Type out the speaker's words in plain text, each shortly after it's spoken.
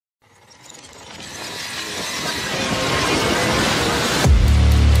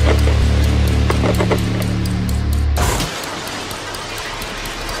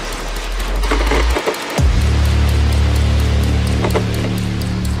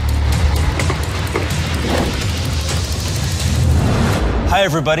Hi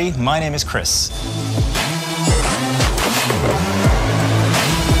everybody, my name is Chris.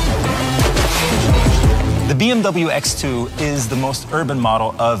 The BMW X2 is the most urban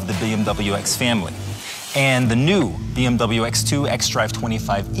model of the BMW X family. And the new BMW X2 xDRIVE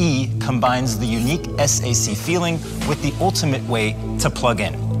 25e combines the unique SAC feeling with the ultimate way to plug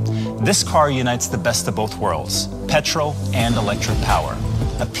in. This car unites the best of both worlds, petrol and electric power.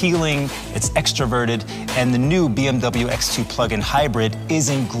 Appealing, it's extroverted, and the new BMW X2 plug-in hybrid is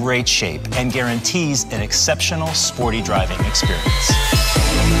in great shape and guarantees an exceptional sporty driving experience.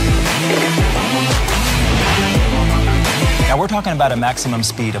 Now we're talking about a maximum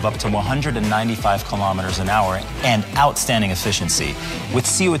speed of up to 195 kilometers an hour and outstanding efficiency, with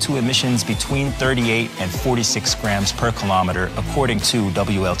CO2 emissions between 38 and 46 grams per kilometer, according to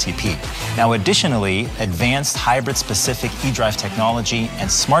WLTP. Now additionally, advanced hybrid-specific eDrive technology and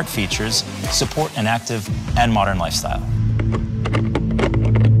smart features support an active and modern lifestyle.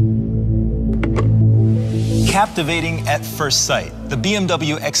 Captivating at first sight, the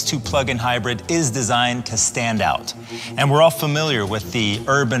BMW X2 plug-in hybrid is designed to stand out. And we're all familiar with the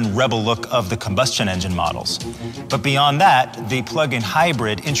urban rebel look of the combustion engine models. But beyond that, the plug-in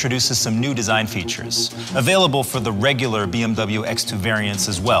hybrid introduces some new design features, available for the regular BMW X2 variants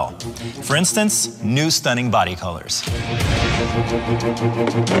as well. For instance, new stunning body colors.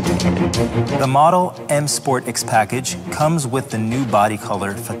 The Model M Sport X package comes with the new body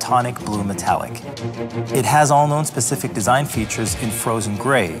color Photonic Blue Metallic. It has all known specific design features in frozen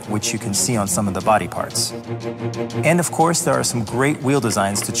gray, which you can see on some of the body parts. And of course, there are some great wheel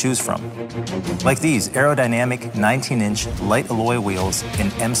designs to choose from, like these aerodynamic 19-inch light alloy wheels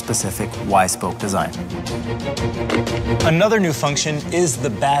in M-specific Y-spoke design. Another new function is the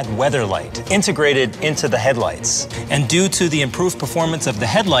bad weather light, integrated into the headlights. And due to the improved performance of the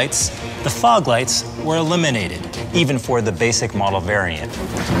headlights, the fog lights were eliminated, even for the basic model variant.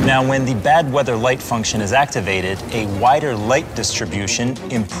 Now, when the bad weather light function is activated, a wider light distribution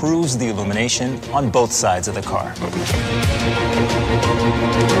improves the illumination on both sides of the car.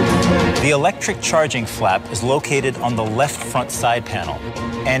 The electric charging flap is located on the left front side panel,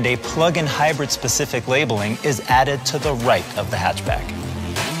 and a plug-in hybrid-specific labeling is added to the right of the hatchback.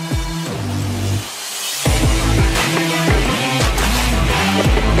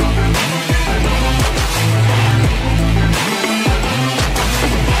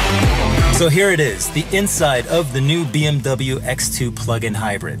 So here it is, the inside of the new BMW X2 plug-in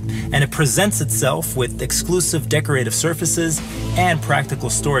hybrid, and it presents itself with exclusive decorative surfaces and practical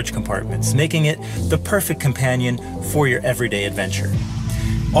storage compartments, making it the perfect companion for your everyday adventure.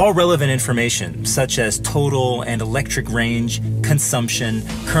 All relevant information, such as total and electric range, consumption,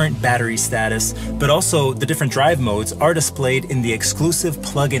 current battery status, but also the different drive modes, are displayed in the exclusive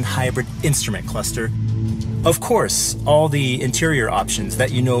plug-in hybrid instrument cluster. Of course, all the interior options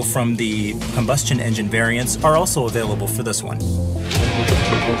that you know from the combustion engine variants are also available for this one.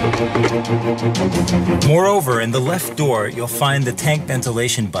 Moreover, in the left door, you'll find the tank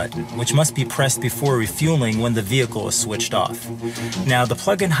ventilation button, which must be pressed before refueling when the vehicle is switched off. Now, the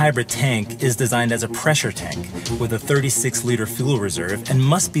plug-in hybrid tank is designed as a pressure tank with a 36-liter fuel reserve and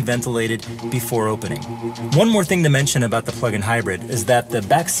must be ventilated before opening. One more thing to mention about the plug-in hybrid is that the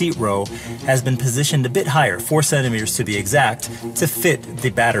back seat row has been positioned a bit higher, 4 centimeters to be exact, to fit the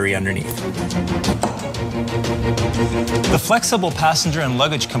battery underneath. The flexible passenger and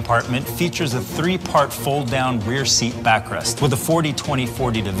luggage compartment features a 3-part fold-down rear seat backrest with a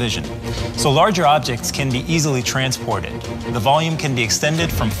 40-20-40 division, so larger objects can be easily transported. The volume can be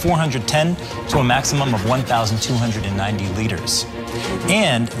extended from 410 to a maximum of 1,290 liters.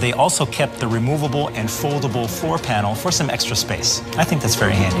 And they also kept the removable and foldable floor panel for some extra space. I think that's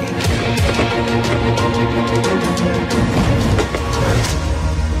very handy.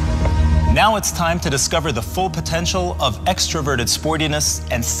 Now it's time to discover the full potential of extroverted sportiness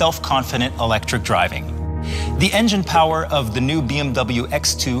and self-confident electric driving. The engine power of the new BMW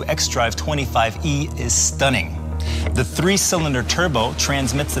X2 xDRIVE 25e is stunning. The 3-cylinder turbo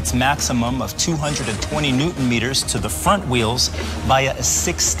transmits its maximum of 220 Newton meters to the front wheels via a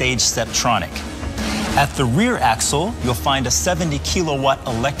 6-stage Steptronic. At the rear axle, you'll find a 70 kilowatt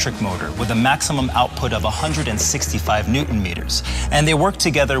electric motor with a maximum output of 165 Newton meters, and they work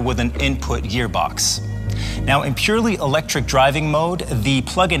together with an input gearbox. Now, in purely electric driving mode, the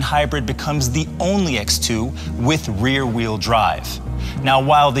plug-in hybrid becomes the only X2 with rear-wheel drive. Now,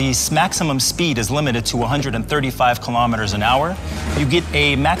 while the maximum speed is limited to 135 kilometers an hour, you get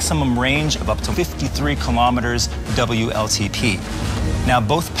a maximum range of up to 53 kilometers WLTP. Now,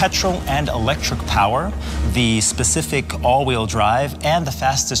 both petrol and electric power, the specific all-wheel drive, and the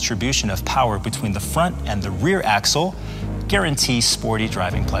fast distribution of power between the front and the rear axle guarantee sporty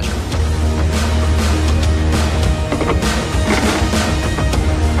driving pleasure.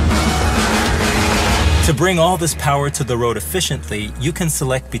 To bring all this power to the road efficiently, you can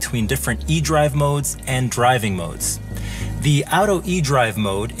select between different eDrive modes and driving modes. The Auto eDrive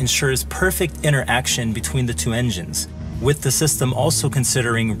mode ensures perfect interaction between the two engines, with the system also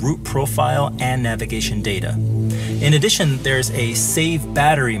considering route profile and navigation data. In addition, there's a save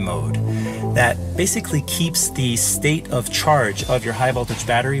battery mode that basically keeps the state of charge of your high voltage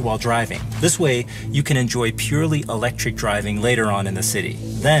battery while driving. This way, you can enjoy purely electric driving later on in the city.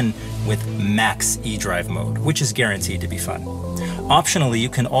 Then, with Max eDrive mode, which is guaranteed to be fun. Optionally, you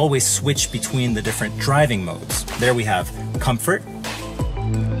can always switch between the different driving modes. There we have Comfort,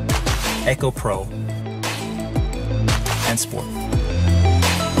 Eco Pro, and Sport.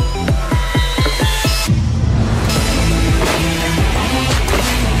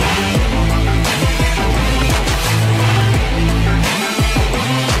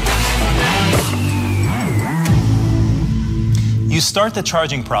 You start the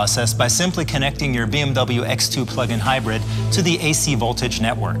charging process by simply connecting your BMW X2 plug-in hybrid to the AC voltage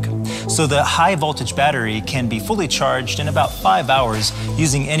network. So the high voltage battery can be fully charged in about 5 hours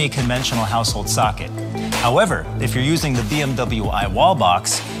using any conventional household socket. However, if you're using the BMW i wall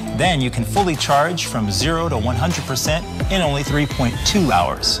box, then you can fully charge from 0 to 100% in only 3.2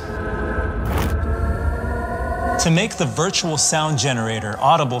 hours. To make the virtual sound generator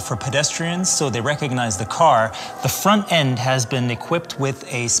audible for pedestrians so they recognize the car, the front end has been equipped with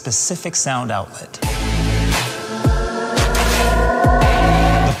a specific sound outlet.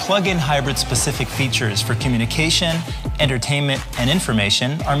 The plug-in hybrid specific features for communication, entertainment, and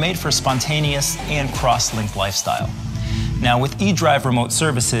information are made for spontaneous and cross-linked lifestyle. Now, with eDrive remote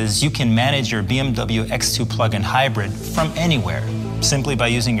services, you can manage your BMW X2 plug-in hybrid from anywhere, simply by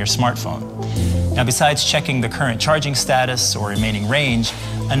using your smartphone. Now, besides checking the current charging status or remaining range,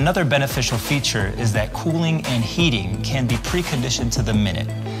 another beneficial feature is that cooling and heating can be preconditioned to the minute.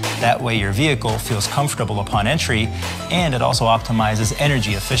 That way your vehicle feels comfortable upon entry, and it also optimizes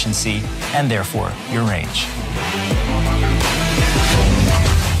energy efficiency and therefore your range.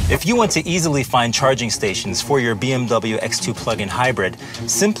 If you want to easily find charging stations for your BMW X2 plug-in hybrid,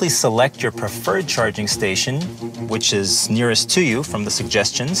 simply select your preferred charging station, which is nearest to you from the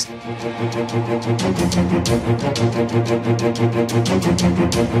suggestions.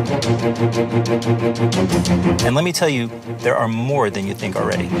 And let me tell you, there are more than you think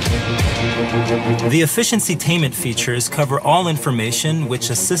already. The efficiency-tainment features cover all information which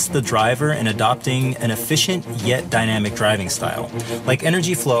assists the driver in adopting an efficient yet dynamic driving style, like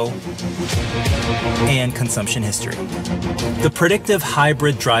energy flow and consumption history. The predictive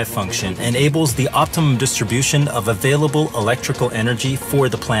hybrid drive function enables the optimum distribution of available electrical energy for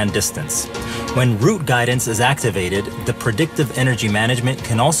the planned distance. When route guidance is activated, the predictive energy management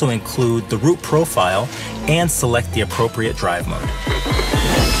can also include the route profile and select the appropriate drive mode.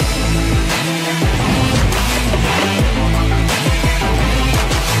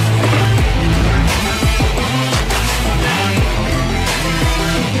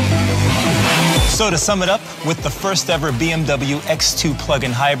 So to sum it up, with the first ever BMW X2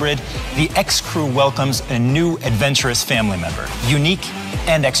 plug-in hybrid, the X Crew welcomes a new adventurous family member, unique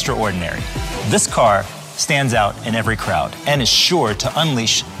and extraordinary. This car stands out in every crowd and is sure to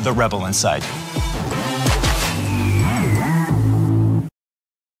unleash the rebel inside you.